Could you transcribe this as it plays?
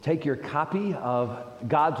Take your copy of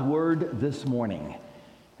God's Word this morning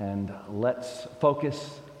and let's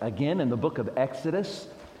focus again in the book of Exodus,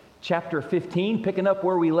 chapter 15, picking up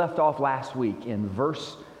where we left off last week in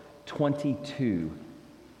verse 22.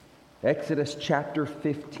 Exodus chapter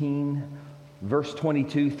 15, verse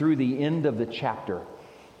 22 through the end of the chapter.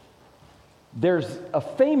 There's a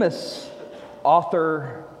famous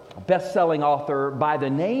author, a best-selling author by the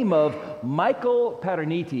name of Michael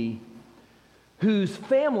Paterniti, whose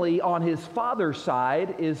family on his father's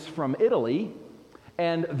side is from Italy,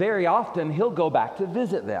 and very often he'll go back to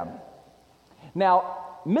visit them.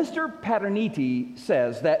 Now, Mr. Paterniti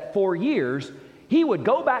says that for years he would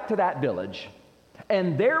go back to that village,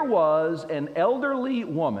 and there was an elderly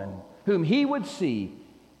woman whom he would see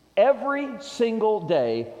every single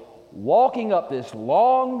day walking up this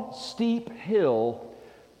long, steep hill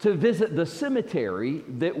to visit the cemetery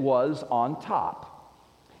that was on top.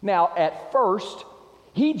 Now, at first,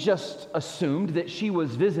 he just assumed that she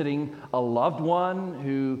was visiting a loved one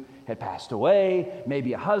who had passed away,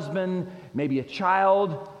 maybe a husband, maybe a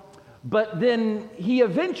child. But then he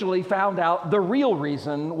eventually found out the real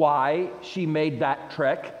reason why she made that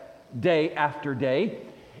trek day after day.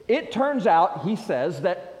 It turns out, he says,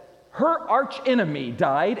 that her archenemy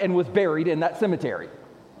died and was buried in that cemetery.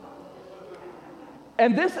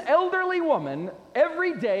 And this elderly woman,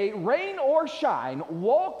 every day, rain or shine,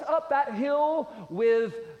 walked up that hill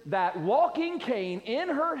with that walking cane in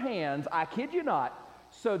her hands, I kid you not,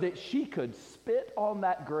 so that she could spit on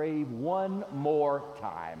that grave one more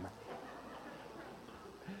time.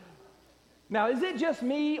 Now, is it just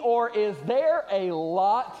me, or is there a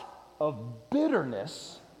lot of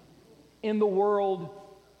bitterness in the world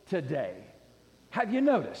today? Have you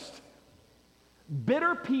noticed?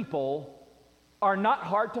 Bitter people are not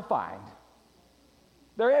hard to find.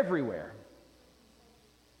 They're everywhere.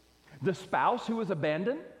 The spouse who was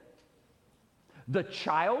abandoned, the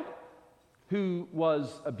child who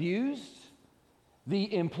was abused,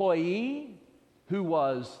 the employee who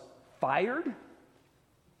was fired,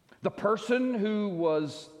 the person who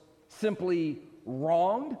was simply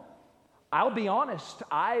wronged. I'll be honest,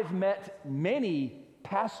 I've met many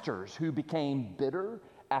pastors who became bitter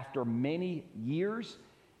after many years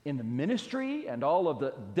in the ministry and all of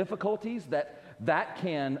the difficulties that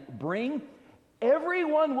can bring.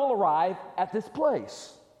 Everyone will arrive at this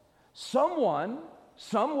place. Someone,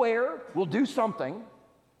 somewhere will do something.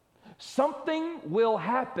 Something will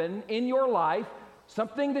happen in your life,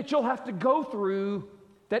 something that you'll have to go through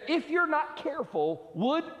that, if you're not careful,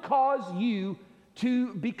 would cause you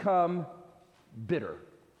to become bitter.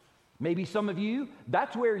 Maybe some of you,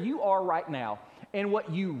 that's where you are right now. And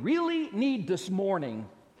what you really need this morning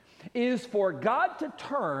is for God to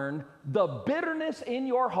turn the bitterness in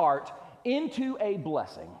your heart into a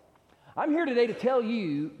blessing. I'm here today to tell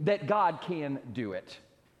you that God can do it.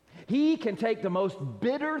 He can take the most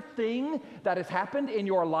bitter thing that has happened in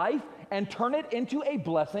your life and turn it into a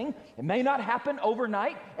blessing. It may not happen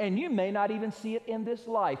overnight, and you may not even see it in this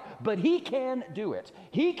life, but He can do it.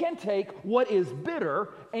 He can take what is bitter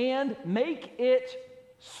and make it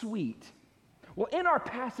sweet. Well, in our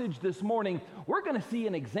passage this morning, we're going to see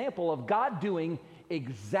an example of God doing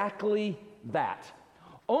exactly that.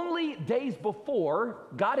 Only days before,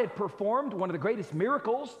 God had performed one of the greatest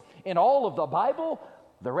miracles in all of the Bible.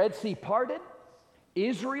 The Red Sea parted.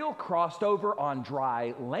 Israel crossed over on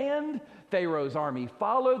dry land. Pharaoh's army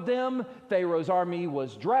followed them. Pharaoh's army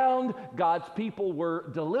was drowned. God's people were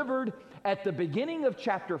delivered. At the beginning of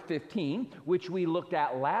chapter 15, which we looked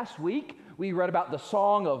at last week, we read about the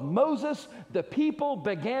song of Moses. The people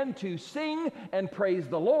began to sing and praise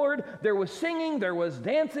the Lord. There was singing, there was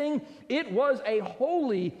dancing. It was a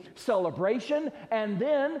holy celebration. And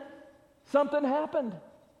then something happened.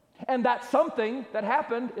 And that something that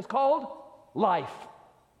happened is called life.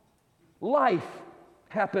 Life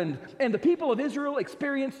happened. And the people of Israel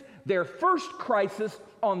experienced their first crisis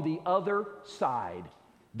on the other side.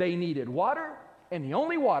 They needed water, and the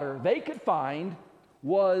only water they could find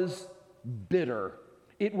was bitter.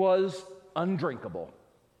 It was undrinkable.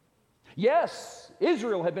 Yes,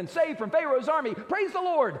 Israel had been saved from Pharaoh's army. Praise the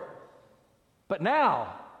Lord. But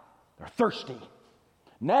now they're thirsty.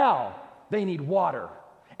 Now they need water.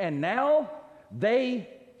 And now they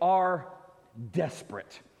are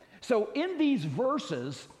desperate. So in these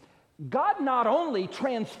verses, God not only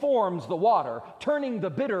transforms the water, turning the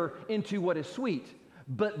bitter into what is sweet,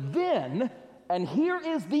 but then, and here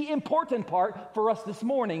is the important part for us this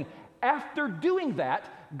morning, after doing that,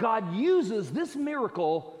 God uses this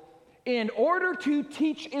miracle in order to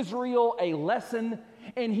teach Israel a lesson,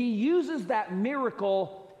 and He uses that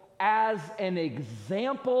miracle as an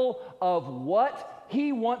example of what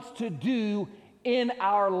He wants to do in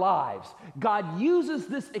our lives. God uses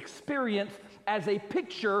this experience as a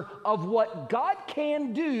picture of what God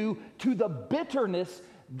can do to the bitterness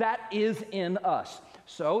that is in us.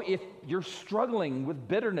 So if you're struggling with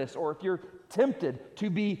bitterness, or if you're tempted to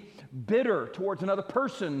be bitter towards another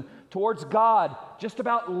person, towards God, just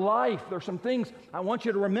about life, there's some things I want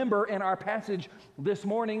you to remember in our passage this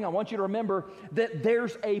morning. I want you to remember that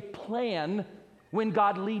there's a plan when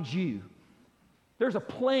God leads you. There's a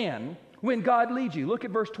plan when God leads you. Look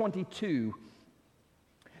at verse 22.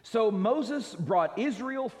 So Moses brought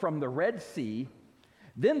Israel from the Red Sea.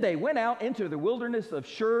 Then they went out into the wilderness of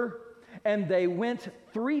Shur, and they went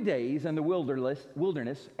 3 days in the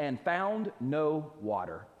wilderness and found no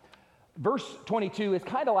water. Verse 22 is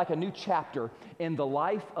kind of like a new chapter in the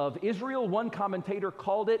life of Israel. One commentator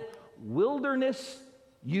called it Wilderness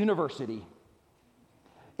University.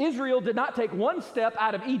 Israel did not take one step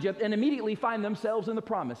out of Egypt and immediately find themselves in the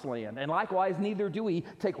promised land. And likewise, neither do we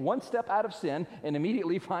take one step out of sin and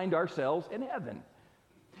immediately find ourselves in heaven.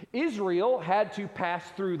 Israel had to pass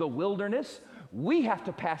through the wilderness. We have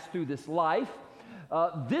to pass through this life.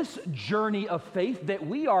 This journey of faith that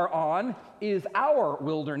we are on is our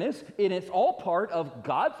wilderness, and it's all part of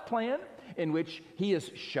God's plan in which He is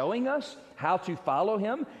showing us how to follow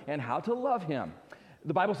Him and how to love Him.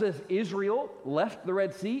 The Bible says Israel left the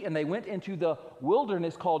Red Sea and they went into the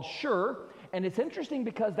wilderness called Shur, and it's interesting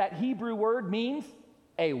because that Hebrew word means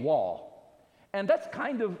a wall. And that's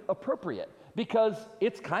kind of appropriate because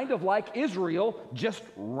it's kind of like Israel just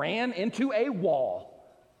ran into a wall.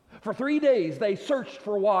 For 3 days they searched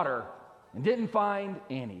for water and didn't find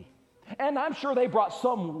any. And I'm sure they brought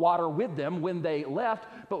some water with them when they left,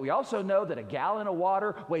 but we also know that a gallon of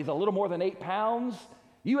water weighs a little more than 8 pounds.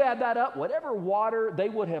 You add that up, whatever water they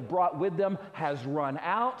would have brought with them has run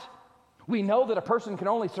out. We know that a person can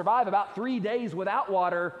only survive about 3 days without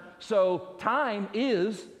water, so time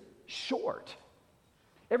is short.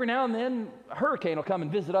 Every now and then, a hurricane will come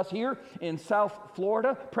and visit us here in South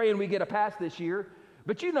Florida, praying we get a pass this year.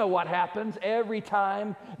 But you know what happens every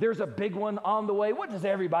time there's a big one on the way. What does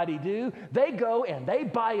everybody do? They go and they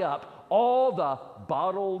buy up all the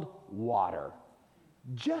bottled water,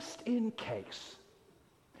 just in case.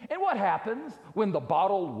 And what happens when the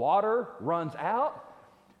bottled water runs out?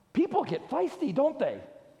 People get feisty, don't they?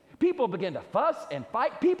 People begin to fuss and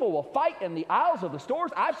fight. People will fight in the aisles of the stores.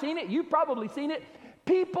 I've seen it. You've probably seen it.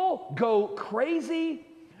 People go crazy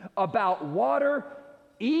about water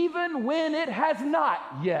even when it has not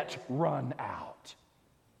yet run out.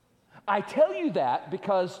 I tell you that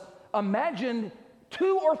because imagine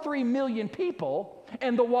 2 or 3 million people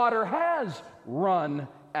and the water has run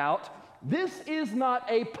out. This is not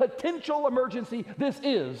a potential emergency. This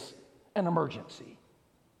is an emergency.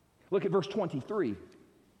 Look at verse 23.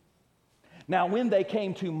 Now, when they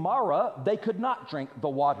came to Marah, they could not drink the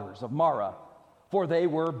waters of Marah, for they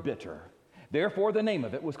were bitter. Therefore, the name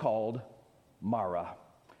of it was called Marah.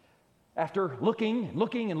 After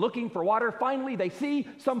looking for water, finally they see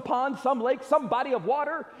some pond, some lake, some body of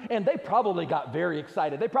water, and they probably got very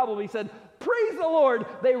excited. They probably said, "Praise the Lord."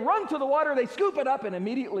 They run to the water, they scoop it up, and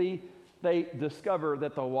immediately they discover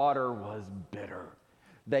that the water was bitter.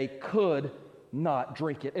 They could not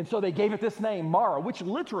drink it. And so they gave it this name, Marah, which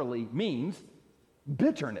literally means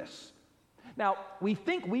bitterness. Now, we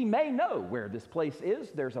think we may know where this place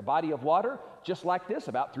is. There's a body of water just like this,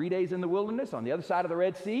 about 3 days in the wilderness on the other side of the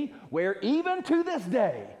Red Sea, where even to this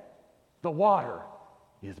day, the water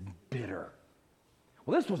is bitter.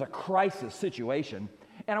 Well, this was a crisis situation,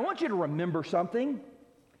 and I want you to remember something.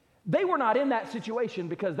 They were not in that situation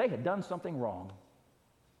because they had done something wrong.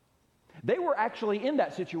 They were actually in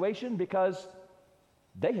that situation because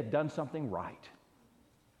they had done something right.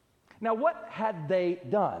 Now, what had they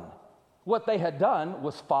done? What they had done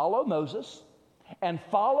was follow Moses and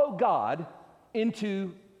follow God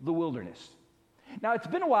into the wilderness. Now, it's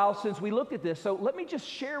been a while since we looked at this, so let me just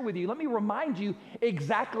share with you, let me remind you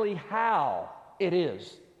exactly how it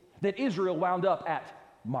is that Israel wound up at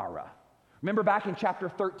Marah. Remember back in chapter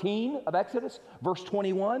 13 of Exodus, verse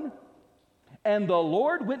 21? And the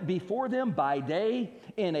Lord went before them by day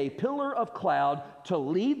in a pillar of cloud to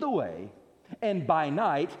lead the way, and by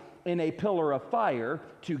night in a pillar of fire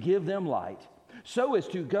to give them light, so as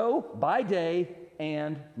to go by day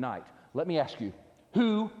and night. Let me ask you,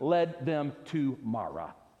 who led them to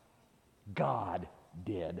Marah? God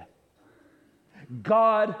did.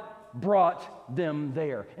 God brought them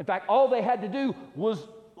there. In fact, all they had to do was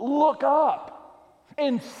look up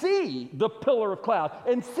and see the pillar of cloud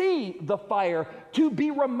and see the fire to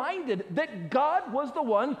be reminded that God was the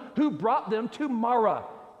one who brought them to Marah.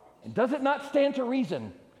 And does it not stand to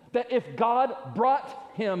reason that if God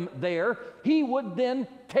brought him there, he would then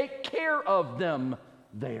take care of them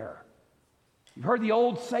there. You've heard the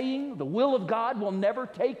old saying, the will of God will never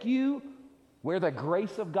take you where the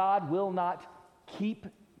grace of God will not keep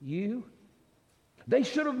you. They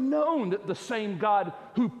should have known that the same God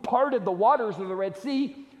who parted the waters of the Red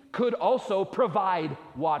Sea could also provide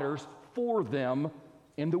waters for them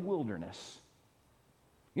in the wilderness.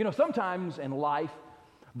 You know, sometimes in life,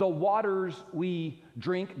 the waters we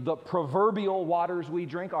drink, the proverbial waters we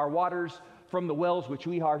drink, are waters from the wells which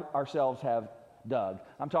we ourselves have dug.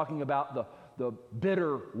 I'm talking about the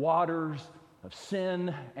bitter waters of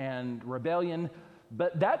sin and rebellion,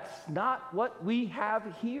 but that's not what we have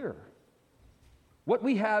here. What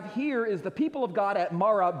we have here is the people of God at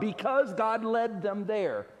Marah because God led them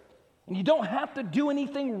there. And you don't have to do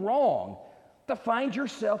anything wrong to find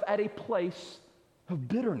yourself at a place of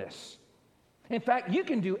bitterness. In fact, you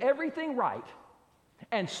can do everything right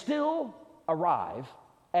and still arrive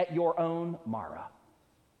at your own Marah.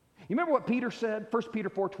 You remember what Peter said? 1 Peter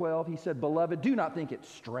 4:12, he said, "Beloved, do not think it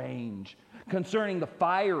strange concerning the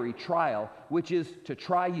fiery trial, which is to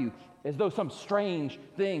try you, as though some strange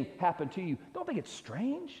thing happened to you." Don't think it's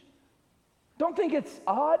strange. Don't think it's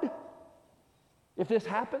odd if this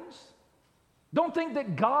happens. Don't think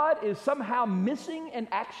that God is somehow missing in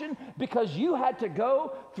action because you had to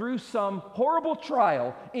go through some horrible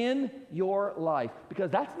trial in your life, because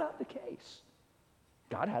that's not the case.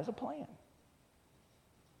 God has a plan.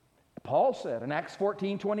 Paul said in Acts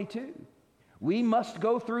 14:22, we must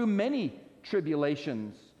go through many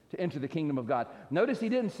tribulations to enter the kingdom of God. Notice he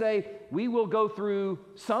didn't say we will go through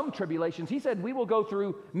some tribulations. He said we will go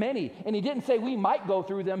through many. And he didn't say we might go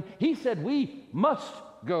through them. He said we must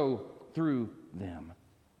go through them.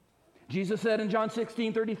 Jesus said in John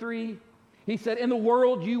 16:33, he said, "In the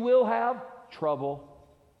world you will have trouble,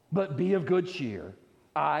 but be of good cheer.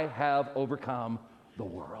 I have overcome the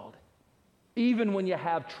world." Even when you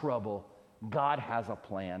have trouble, God has a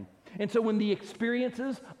plan. And so when the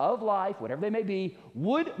experiences of life, whatever they may be,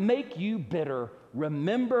 would make you bitter,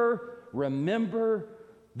 remember,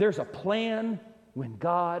 there's a plan when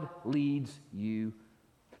God leads you.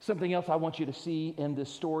 Something else I want you to see in this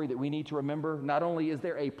story that we need to remember: not only is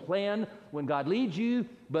there a plan when God leads you,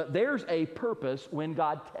 but there's a purpose when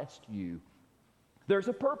God tests you. There's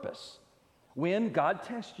a purpose when God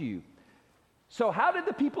tests you. So how did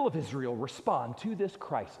the people of Israel respond to this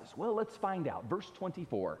crisis? Well, let's find out. Verse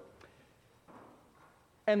 24.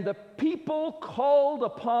 And the people called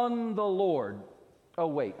upon the Lord. Oh,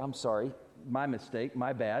 wait, I'm sorry. My mistake,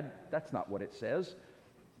 my bad. That's not what it says.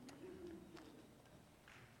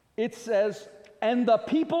 It says, and the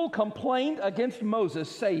people complained against Moses,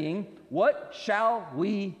 saying, "What shall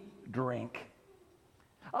we drink?"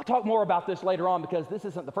 I'll talk more about this later on, because this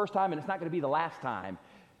isn't the first time and it's not going to be the last time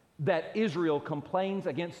that Israel complains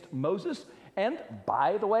against Moses. And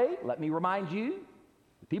by the way, let me remind you,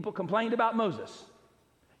 the people complained about Moses.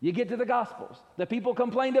 You get to the Gospels, the people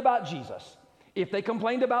complained about Jesus. If they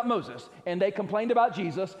complained about Moses and they complained about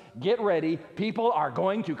Jesus, get ready, people are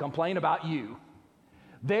going to complain about you.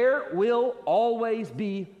 There will always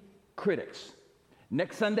be critics.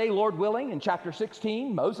 Next Sunday, Lord willing, in chapter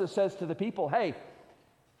 16, Moses says to the people, hey,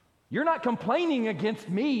 you're not complaining against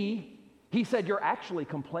me. He said, you're actually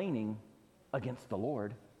complaining against the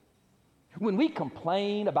Lord. When we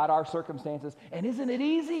complain about our circumstances, and isn't it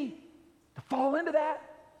easy to fall into that?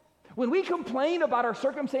 When we complain about our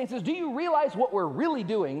circumstances, do you realize what we're really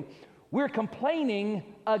doing? We're complaining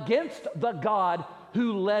against the God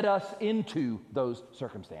who led us into those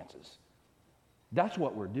circumstances. That's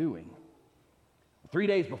what we're doing. 3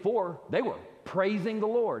 days before, they were praising the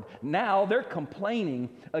Lord. Now they're complaining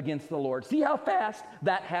against the Lord. See how fast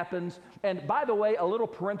that happens? And by the way, a little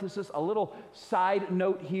parenthesis, a little side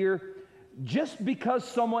note here. Just because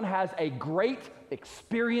someone has a great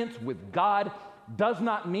experience with God does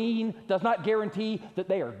not guarantee that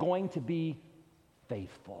they are going to be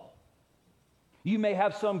faithful. You may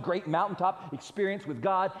have some great mountaintop experience with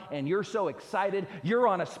God and you're so excited, you're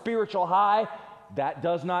on a spiritual high. That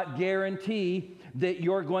does not guarantee that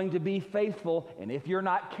you're going to be faithful. And if you're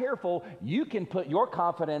not careful, you can put your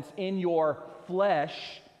confidence in your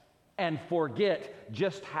flesh and forget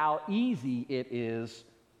just how easy it is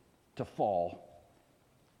to fall.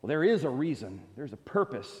 Well, there is a reason, there's a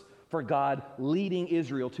purpose for God leading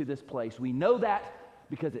Israel to this place. We know that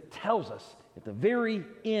because it tells us at the very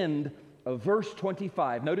end of verse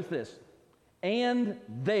 25. Notice this. And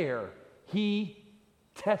there he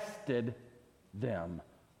tested them.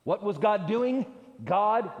 What was God doing?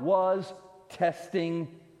 God was testing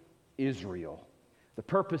Israel. The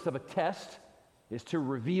purpose of a test is to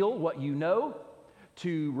reveal what you know,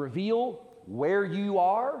 to reveal where you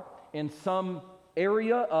are in some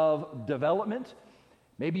area of development.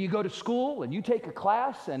 Maybe you go to school and you take a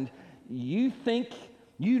class and you think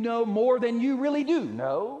you know more than you really do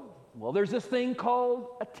know. Well, there's this thing called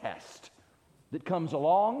a test that comes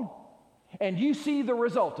along, and you see the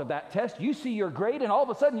result of that test. You see your grade, and all of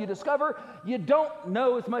a sudden you discover you don't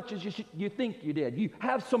know as much as you think you did. You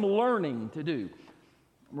have some learning to do.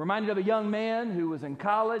 I'm reminded of a young man who was in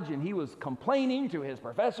college, and he was complaining to his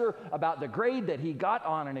professor about the grade that he got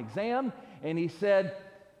on an exam, and he said,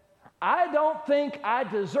 "I don't think I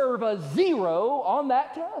deserve a 0 on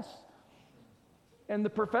that test." And the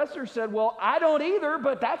professor said, "Well, I don't either,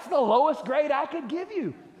 but that's the lowest grade I could give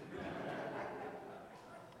you."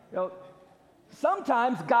 You know,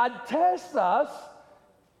 sometimes God tests us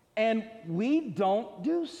and we don't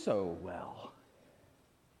do so well.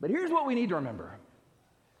 But here's what we need to remember.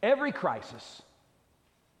 Every crisis,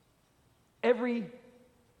 every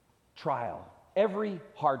trial, every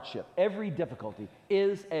hardship, every difficulty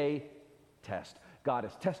is a test. God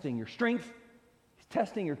is testing your strength. He's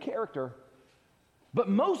testing your character. But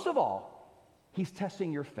most of all, He's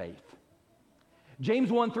testing your faith. James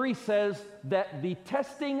 1:3 says that the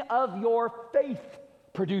testing of your faith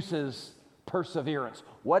produces perseverance.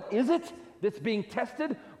 What is it that's being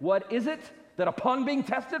tested? What is it that upon being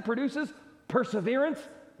tested produces perseverance?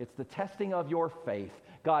 It's the testing of your faith.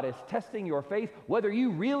 God is testing your faith, whether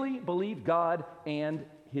you really believe God and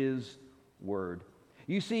His Word.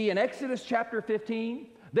 You see, in Exodus chapter 15,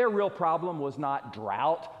 their real problem was not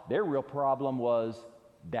drought. Their real problem was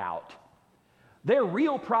doubt. Their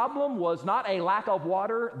real problem was not a lack of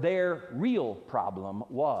water. Their real problem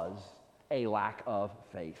was a lack of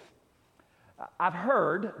faith. I've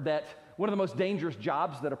heard that one of the most dangerous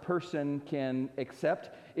jobs that a person can accept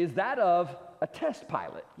is that of a test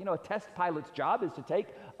pilot. You know, a test pilot's job is to take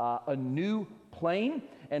a new plane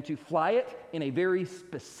and to fly it in a very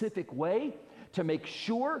specific way to make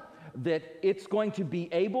sure that it's going to be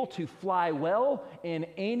able to fly well in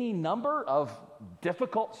any number of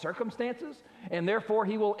difficult circumstances, and therefore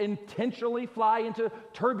he will intentionally fly into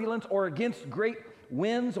turbulence or against great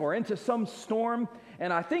winds or into some storm.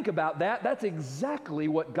 And I think about that. That's exactly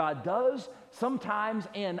what God does sometimes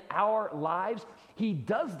in our lives. He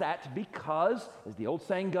does that because, as the old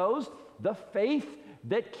saying goes, the faith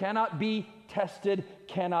that cannot be tested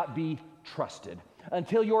cannot be trusted.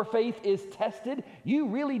 Until your faith is tested, you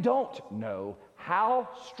really don't know how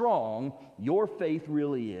strong your faith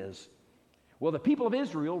really is. Well, the people of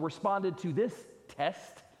Israel responded to this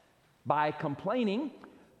test by complaining.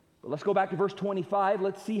 But let's go back to verse 25.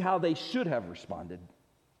 Let's see how they should have responded.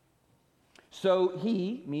 So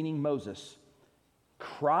he, meaning Moses,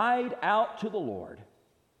 cried out to the Lord,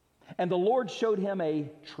 and the Lord showed him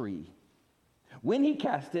a tree. When he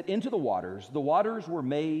cast it into the waters were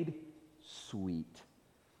made sweet.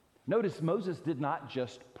 Notice Moses did not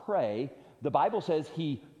just pray. The Bible says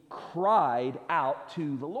he cried out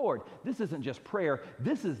to the Lord. This isn't just prayer.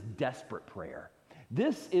 This is desperate prayer.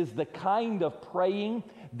 This is the kind of praying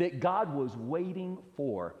that God was waiting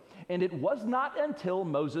for. And it was not until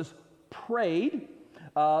Moses prayed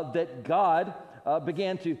that God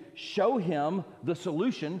began to show him the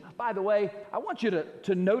solution. By the way, I want you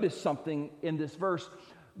to notice something in this verse.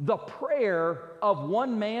 The prayer of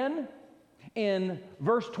one man in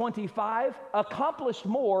verse 25 accomplished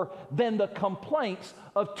more than the complaints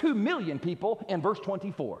of 2 million people in verse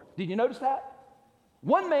 24. Did you notice that?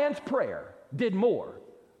 One man's prayer did more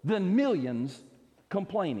than millions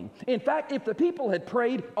complaining. In fact, if the people had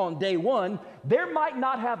prayed on day 1, there might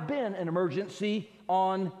not have been an emergency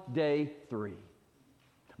on day 3.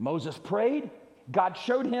 Moses prayed. God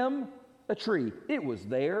showed him a tree. It was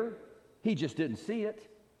there. He just didn't see it.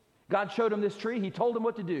 God showed him this tree. He told him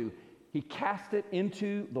what to do. He cast it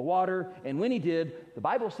into the water, and when he did, the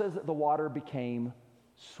Bible says that the water became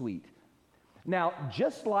sweet. Now,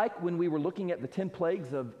 just like when we were looking at the 10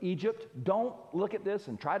 plagues of Egypt, don't look at this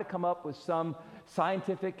and try to come up with some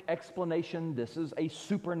scientific explanation. This is a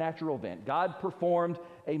supernatural event. God performed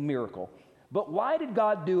a miracle. But why did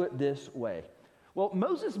God do it this way? Well,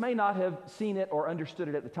 Moses may not have seen it or understood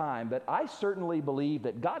it at the time, but I certainly believe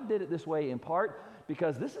that God did it this way in part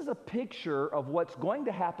because this is a picture of what's going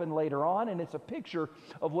to happen later on, and it's a picture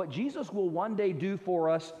of what Jesus will one day do for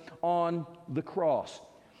us on the cross.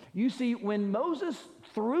 You see, when Moses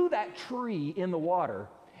threw that tree in the water,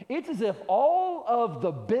 it's as if all of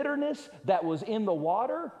the bitterness that was in the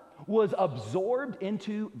water was absorbed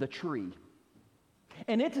into the tree.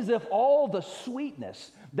 And it's as if all the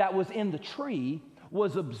sweetness that was in the tree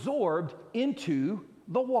was absorbed into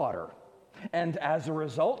the water. And as a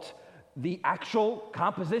result, the actual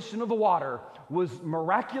composition of the water was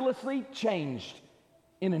miraculously changed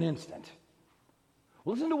in an instant.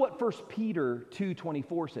 Well, listen to what 1 Peter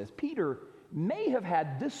 2:24 says. Peter may have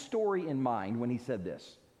had this story in mind when he said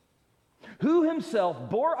this. Who himself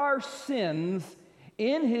bore our sins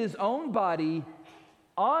in his own body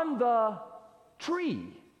on the tree,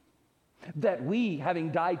 that we,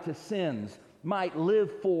 having died to sins, might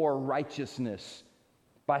live for righteousness,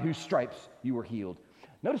 by whose stripes you were healed.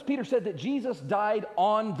 Notice Peter said that Jesus died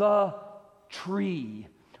on the tree.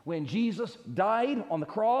 When Jesus died on the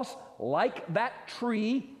cross, like that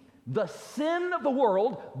tree, the sin of the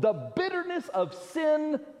world, the bitterness of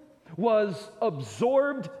sin, was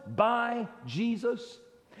absorbed by Jesus,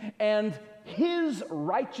 and his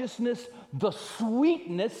righteousness, the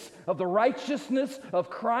sweetness of the righteousness of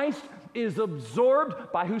Christ, is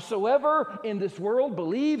absorbed by whosoever in this world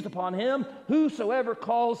believes upon him, whosoever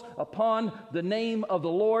calls upon the name of the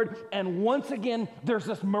Lord. And once again, there's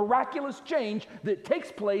this miraculous change that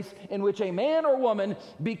takes place in which a man or woman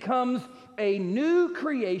becomes a new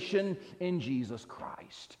creation in Jesus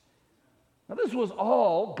Christ. Now, this was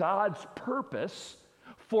all God's purpose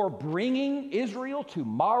for bringing Israel to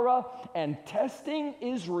Marah and testing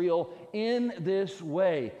Israel in this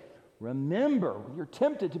way. Remember, when you're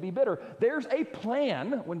tempted to be bitter, there's a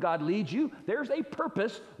plan when God leads you. There's a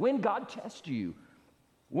purpose when God tests you.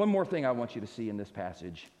 One more thing I want you to see in this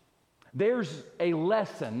passage. There's a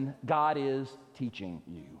lesson God is teaching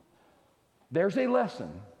you. There's a lesson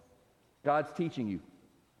God's teaching you.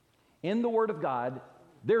 In the Word of God,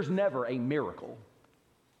 there's never a miracle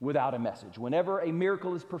without a message. Whenever a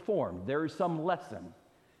miracle is performed, there is some lesson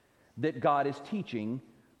that God is teaching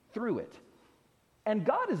through it. And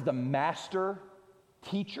God is the master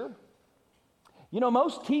teacher. You know,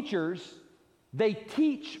 most teachers, they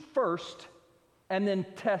teach first and then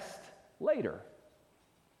test later.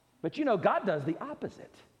 But you know, God does the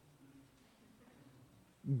opposite.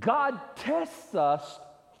 God tests us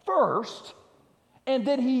first, and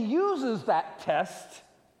then he uses that test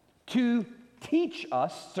to teach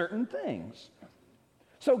us certain things.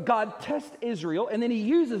 So God tests Israel, and then he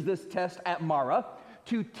uses this test at Marah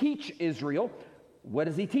to teach Israel. What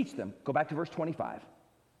does he teach them? Go back to verse 25. It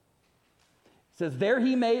says, there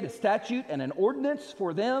he made a statute and an ordinance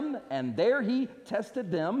for them, and there he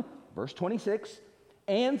tested them, verse 26,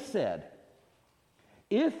 and said,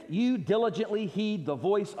 if you diligently heed the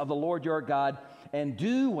voice of the Lord your God and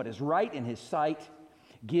do what is right in his sight,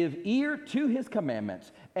 give ear to his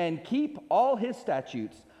commandments, and keep all his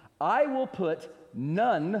statutes, I will put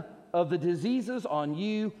none of the diseases on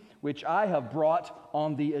you which I have brought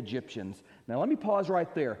on the Egyptians. Now let me pause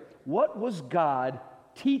right there. What was God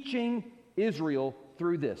teaching Israel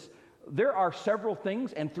through this? There are several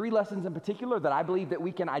things, and 3 lessons in particular, that I believe that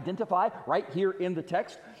we can identify right here in the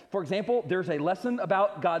text. For example, there's a lesson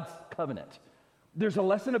about God's covenant. There's a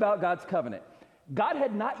lesson about God's covenant. God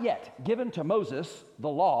had not yet given to Moses the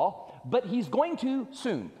law, but he's going to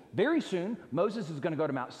soon. Very soon, Moses is going to go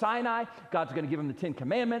to Mount Sinai. God's going to give him the 10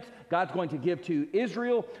 Commandments. God's going to give to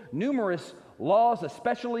Israel numerous laws,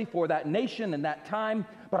 especially for that nation and that time.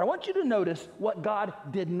 But I want you to notice what God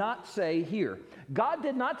did not say here. God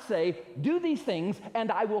did not say, do these things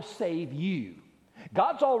and I will save you.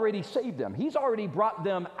 God's already saved them. He's already brought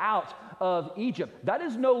them out of Egypt. That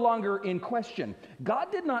is no longer in question.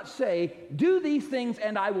 God did not say, do these things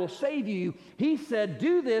and I will save you. He said,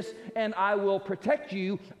 do this and I will protect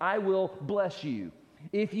you. I will bless you.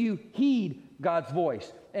 If you heed God's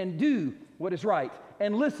voice and do what is right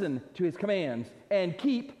and listen to his commands and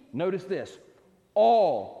keep, notice this,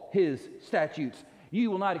 all his statutes,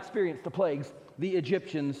 you will not experience the plagues the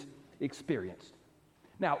Egyptians experienced.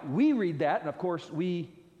 Now, we read that, and of course,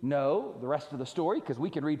 we know the rest of the story because we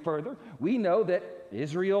can read further. We know that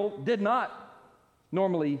Israel did not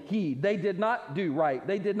normally heed. They did not do right.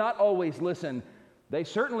 They did not always listen. They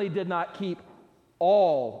certainly did not keep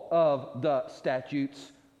all of the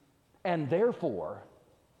statutes, and therefore,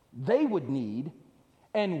 they would need,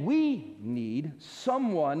 and we need,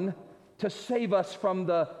 someone to save us from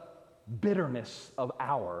the bitterness of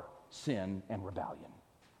our sin and rebellion.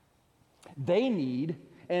 They need,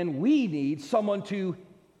 and we need, someone to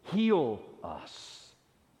heal us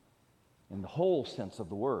in the whole sense of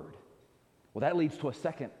the word. Well, that leads to a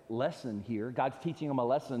second lesson here. God's teaching them a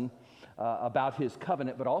lesson about his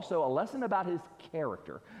covenant, but also a lesson about his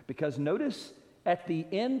character. Because notice at the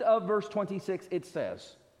end of verse 26, it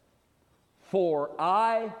says, for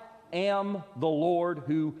I am the Lord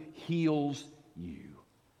who heals you.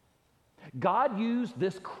 God used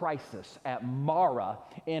this crisis at Marah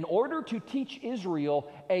in order to teach Israel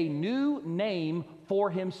a new name for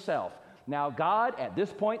himself. Now, God, at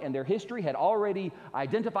this point in their history, had already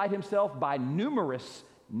identified himself by numerous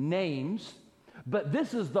names, but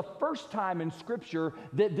this is the first time in Scripture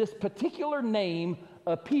that this particular name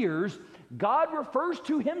appears. God refers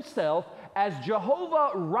to himself as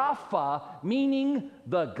Jehovah Rapha, meaning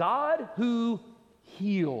the God who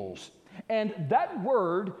heals. And that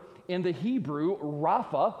word in the Hebrew,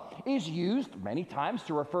 Rapha, is used many times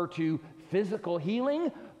to refer to physical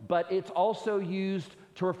healing, but it's also used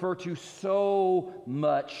to refer to so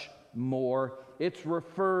much more. It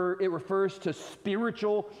refers to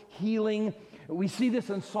spiritual healing. We see this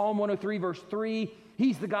in Psalm 103, verse 3.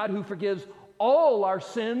 He's the God who forgives all our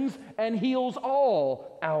sins and heals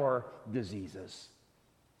all our diseases.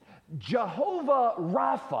 Jehovah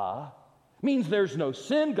Rapha means there's no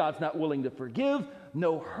sin, God's not willing to forgive,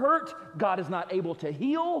 no hurt, God is not able to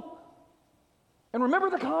heal. And remember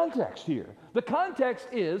the context here. The context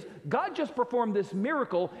is God just performed this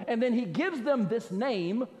miracle, and then he gives them this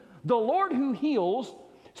name, the Lord who heals,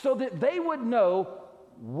 so that they would know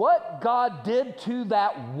what God did to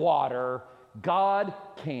that water, God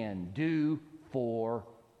can do for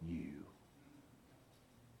you.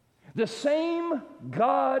 The same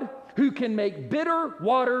God who can make bitter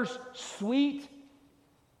waters sweet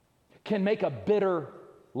can make a bitter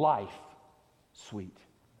life sweet.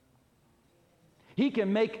 He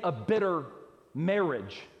can make a bitter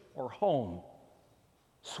marriage or home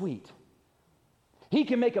sweet. He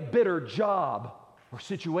can make a bitter job or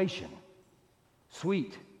situation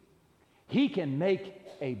sweet. He can make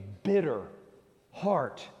a bitter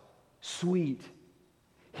heart sweet.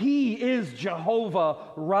 He is Jehovah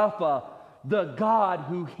Rapha, the God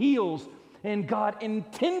who heals. And God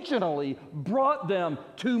intentionally brought them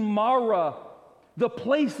to Marah, the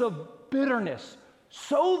place of bitterness,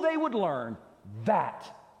 so they would learn that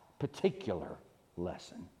particular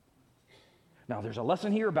lesson. Now, there's a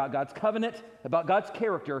lesson here about God's covenant, about God's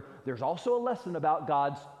character. There's also a lesson about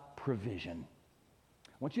God's provision.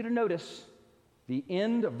 I want you to notice the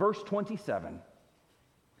end of verse 27.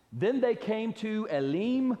 Then they came to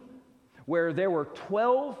Elim, where there were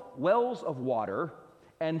 12 wells of water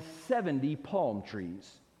and 70 palm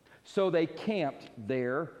trees. So they camped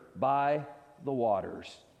there by the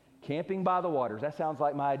waters. Camping by the waters. That sounds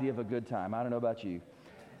like my idea of a good time. I don't know about you.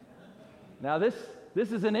 Now, this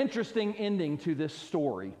is an interesting ending to this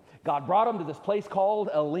story. God brought them to this place called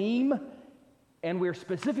Elim, and we're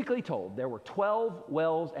specifically told there were 12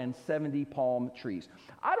 wells and 70 palm trees.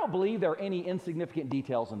 I don't believe there are any insignificant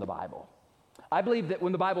details in the Bible. I believe that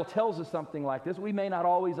when the Bible tells us something like this, we may not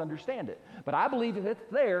always understand it. But I believe if it's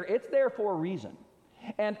there for a reason.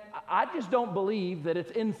 And I just don't believe that it's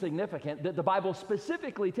insignificant that the Bible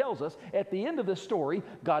specifically tells us at the end of this story,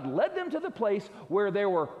 God led them to the place where there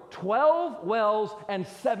were 12 wells and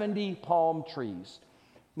 70 palm trees.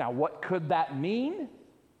 Now, what could that mean?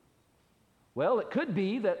 Well, it could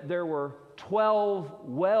be that there were 12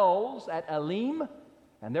 wells at Elim,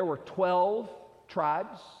 and there were 12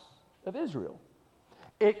 tribes of Israel.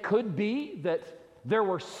 It could be that there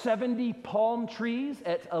were 70 palm trees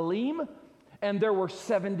at Elim, and there were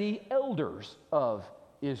 70 elders of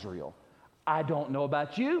Israel. I don't know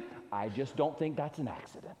about you. I just don't think that's an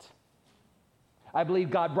accident. I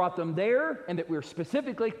believe God brought them there, and that we're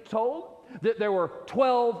specifically told that there were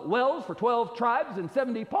 12 wells for 12 tribes and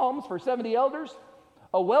 70 palms for 70 elders,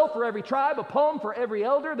 a well for every tribe, a palm for every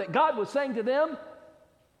elder, that God was saying to them,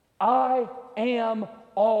 I am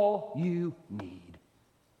all you need.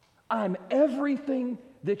 I'm everything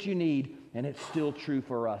that you need, and it's still true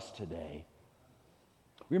for us today.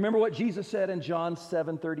 Remember what Jesus said in John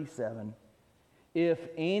 7:37. If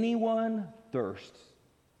anyone thirsts,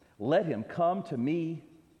 let him come to me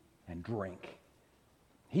and drink.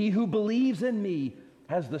 He who believes in me,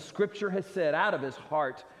 as the scripture has said, out of his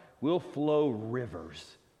heart will flow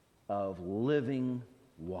rivers of living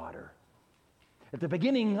water. At the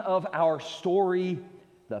beginning of our story,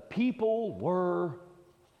 the people were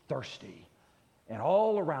thirsty. And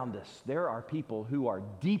all around us, there are people who are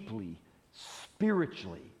deeply,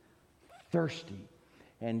 spiritually thirsty.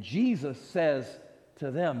 And Jesus says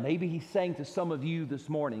to them, maybe he's saying to some of you this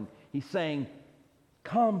morning, he's saying,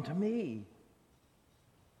 come to me.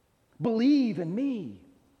 Believe in me.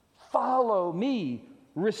 Follow me.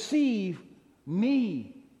 Receive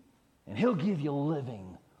me. And he'll give you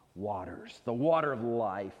living waters, the water of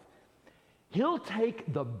life. He'll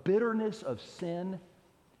take the bitterness of sin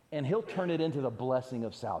and he'll turn it into the blessing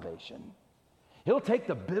of salvation. He'll take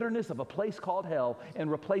the bitterness of a place called hell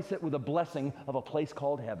and replace it with a blessing of a place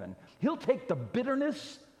called heaven. He'll take the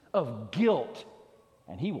bitterness of guilt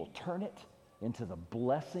and he will turn it into the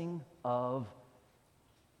blessing of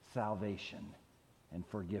salvation. and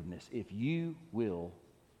forgiveness if you will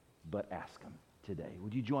but ask him today.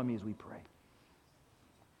 Would you join me as we pray?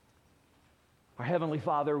 Our Heavenly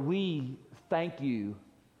Father, we thank you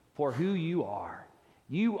for who you are.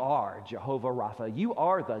 You are Jehovah Rapha. You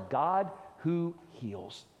are the God who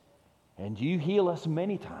heals. And you heal us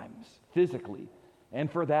many times physically.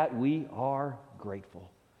 And for that, we are grateful.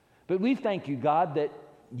 But we thank you, God, that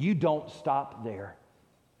you don't stop there.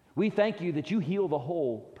 We thank you that you heal the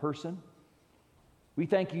whole person. We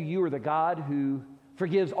thank you, you are the God who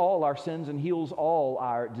forgives all our sins and heals all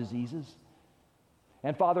our diseases.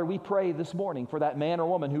 And Father, we pray this morning for that man or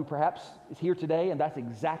woman who perhaps is here today and that's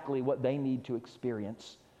exactly what they need to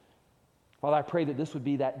experience. Father, I pray that this would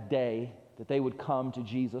be that day that they would come to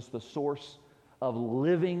Jesus, the source of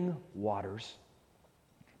living waters.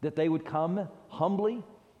 That they would come humbly,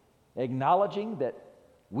 acknowledging that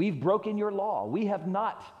we've broken your law. We have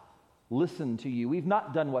not listened to you. We've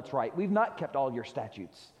not done what's right. We've not kept all your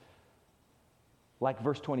statutes, like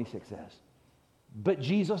verse 26 says. But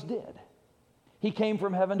Jesus did. He came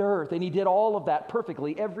from heaven to earth, and he did all of that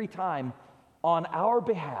perfectly every time on our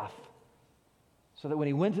behalf, so that when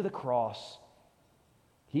he went to the cross,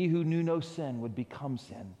 he who knew no sin would become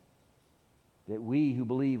sin, that we who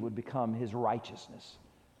believe would become his righteousness.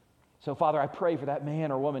 So, Father, I pray for that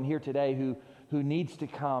man or woman here today who needs to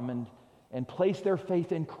come and place their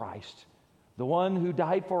faith in Christ, the one who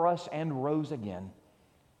died for us and rose again,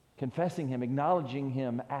 confessing him, acknowledging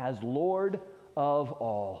him as Lord of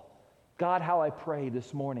all. God, how I pray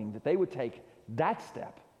this morning that they would take that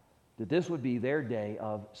step, that this would be their day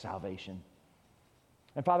of salvation.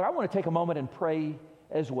 And Father, I want to take a moment and pray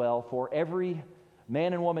as well for every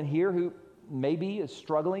man and woman here who maybe is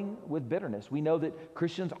struggling with bitterness. We know that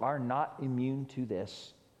Christians are not immune to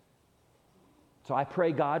this. So I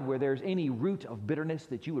pray, God, where there's any root of bitterness,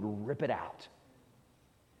 that you would rip it out,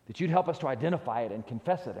 that you'd help us to identify it and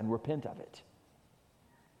confess it and repent of it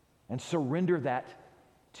and surrender that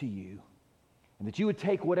to you. And that you would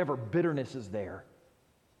take whatever bitterness is there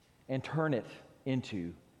and turn it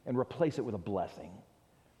into and replace it with a blessing.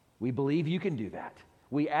 We believe you can do that.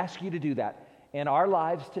 We ask you to do that in our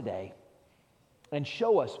lives today. And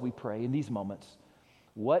show us, we pray, in these moments,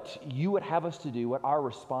 what you would have us to do, what our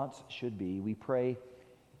response should be. We pray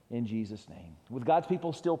in Jesus' name. With God's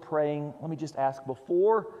people still praying, let me just ask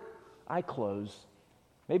before I close,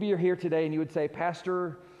 maybe you're here today and you would say,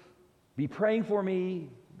 Pastor, be praying for me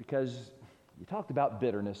because you talked about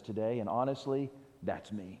bitterness today, and honestly,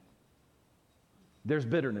 that's me. There's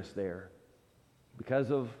bitterness there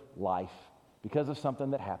because of life, because of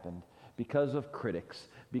something that happened, because of critics,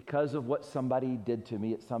 because of what somebody did to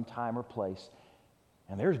me at some time or place.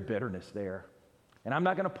 And there's bitterness there. And I'm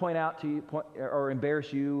not going to point out to you or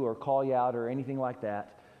embarrass you or call you out or anything like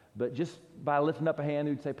that, but just by lifting up a hand,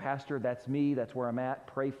 you'd say, Pastor, that's me, that's where I'm at,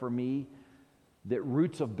 pray for me. That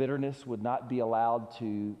roots of bitterness would not be allowed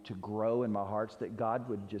to grow in my hearts, that God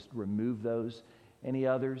would just remove those. Any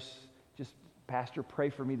others? Just, Pastor, pray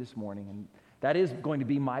for me this morning. And that is going to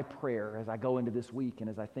be my prayer as I go into this week and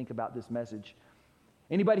as I think about this message.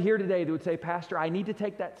 Anybody here today that would say, Pastor, I need to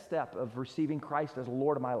take that step of receiving Christ as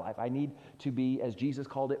Lord of my life. I need to be, as Jesus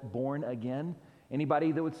called it, born again.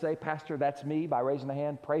 Anybody that would say, Pastor, that's me, by raising a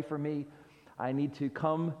hand, pray for me. I need to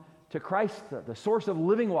come to Christ, the source of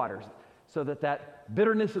living waters, so that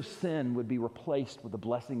bitterness of sin would be replaced with the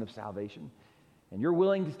blessing of salvation. And you're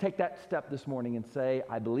willing to take that step this morning and say,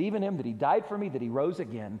 I believe in him, that he died for me, that he rose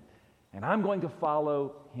again, and I'm going to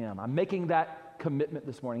follow him. I'm making that commitment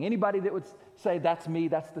this morning. Anybody that would say, that's me,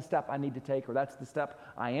 that's the step I need to take, or that's the step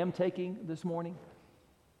I am taking this morning?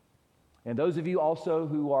 And those of you also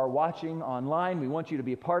who are watching online, we want you to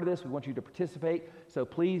be a part of this. We want you to participate. So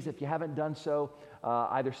please, if you haven't done so,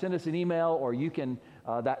 either send us an email or you can,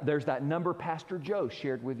 there's that number Pastor Joe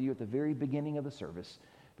shared with you at the very beginning of the service.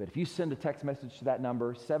 But if you send a text message to that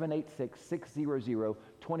number,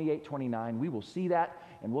 786-600-2829, we will see that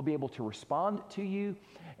and we'll be able to respond to you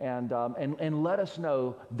and let us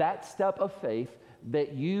know that step of faith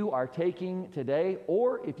that you are taking today,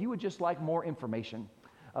 or if you would just like more information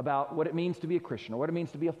about what it means to be a Christian or what it means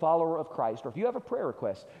to be a follower of Christ, or if you have a prayer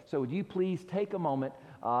request. So would you please take a moment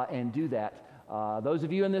and do that. Those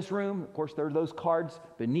of you in this room, of course, there are those cards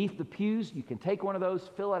beneath the pews. You can take one of those,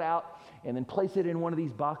 fill it out, and then place it in one of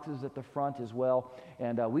these boxes at the front as well.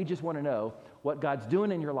 And we just want to know what God's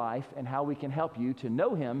doing in your life and how we can help you to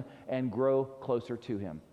know him and grow closer to him.